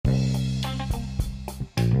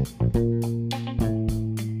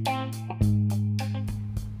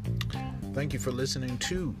Thank you for listening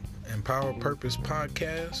to Empower Purpose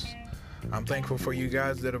Podcast. I'm thankful for you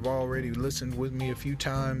guys that have already listened with me a few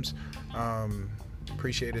times.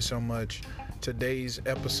 Appreciate it so much. Today's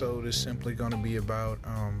episode is simply going to be about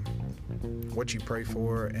what you pray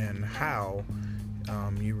for and how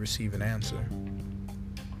you receive an answer.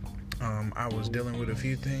 I was dealing with a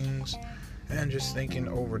few things and just thinking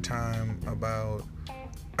over time about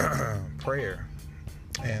prayer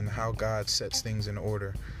and how God sets things in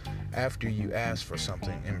order after you ask for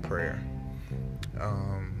something in prayer.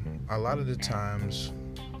 A lot of the times,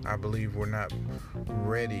 I believe we're not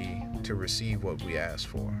ready to receive what we ask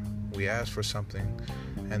for. We ask for something,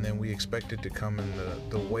 and then we expect it to come in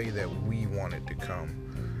the way that we want it to come.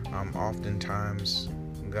 Oftentimes,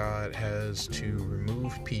 God has to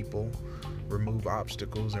remove people, remove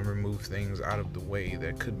obstacles, and remove things out of the way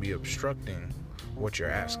that could be obstructing what you're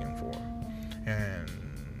asking for. And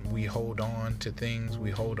we hold on to things,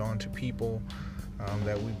 we hold on to people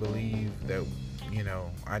that we believe that,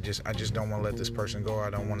 I just don't want to let this person go. I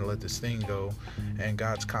don't want to let this thing go. And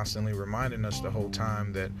God's constantly reminding us the whole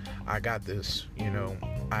time that I got this.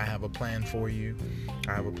 I have a plan for you.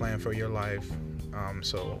 I have a plan for your life.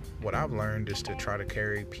 So what I've learned is to try to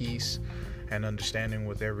carry peace and understanding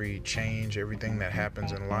with every change, everything that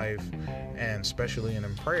happens in life, and especially in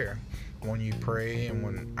prayer. When you pray and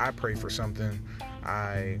when I pray for something,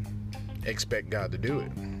 I expect God to do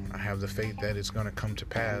it. I have the faith that it's going to come to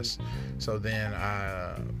pass. So then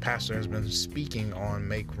Pastor has been speaking on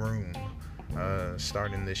make room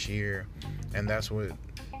starting this year, and that's what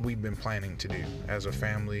we've been planning to do as a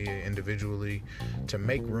family, individually, to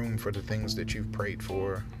make room for the things that you've prayed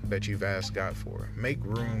for, that you've asked God for. Make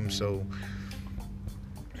room so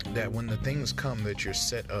that when the things come that you're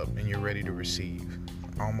set up and you're ready to receive.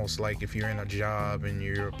 Almost like if you're in a job and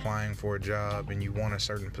you're applying for a job and you want a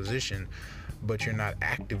certain position, but you're not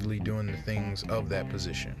actively doing the things of that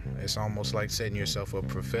position. It's almost like setting yourself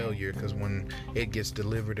up for failure, because when it gets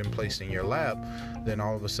delivered and placed in your lap, then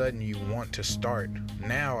all of a sudden you want to start.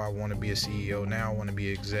 Now I want to be a CEO. Now I want to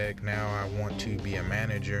be exec. Now I want to be a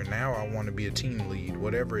manager. Now I want to be a team lead.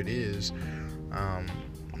 Whatever it is,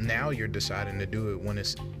 now you're deciding to do it when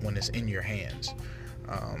it's in your hands.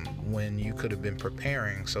 When you could have been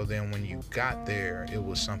preparing, so then when you got there, it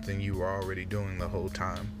was something you were already doing the whole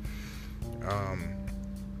time.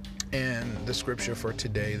 And the scripture for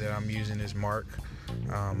today that I'm using is Mark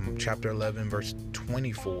chapter 11 verse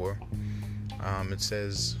 24. It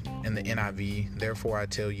says in the NIV, "Therefore I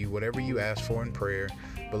tell you, whatever you ask for in prayer,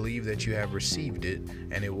 believe that you have received it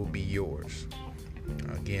and it will be yours."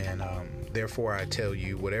 Again, therefore I tell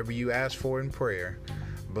you, whatever you ask for in prayer,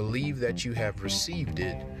 believe that you have received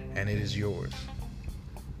it and it is yours.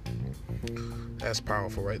 That's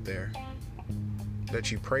powerful right there.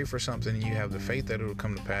 That you pray for something and you have the faith that it will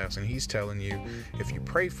come to pass. And he's telling you, if you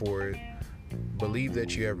pray for it, believe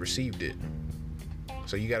that you have received it.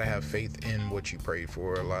 So you got to have faith in what you prayed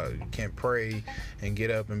for. You can't pray and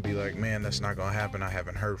get up and be like, man, that's not going to happen. I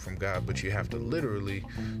haven't heard from God. But you have to literally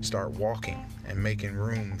start walking and making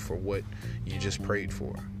room for what you just prayed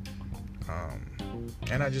for.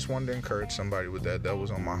 And I just wanted to encourage somebody with that. That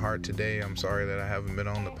was on my heart today. I'm sorry that I haven't been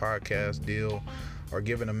on the podcast deal or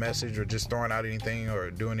giving a message or just throwing out anything or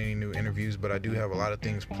doing any new interviews, but I do have a lot of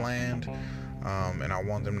things planned, and I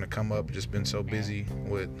want them to come up. Just been so busy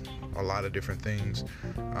with a lot of different things.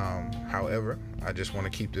 However, I just want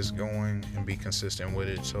to keep this going and be consistent with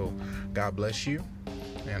it. So God bless you,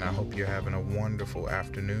 and I hope you're having a wonderful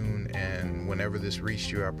afternoon, and whenever this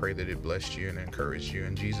reached you, I pray that it blessed you and encouraged you.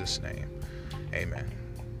 In Jesus' name, amen.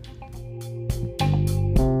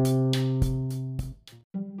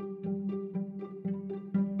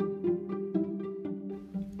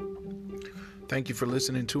 Thank you for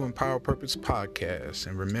listening to Empower Purpose Podcast.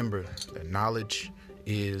 And remember that knowledge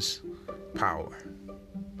is power.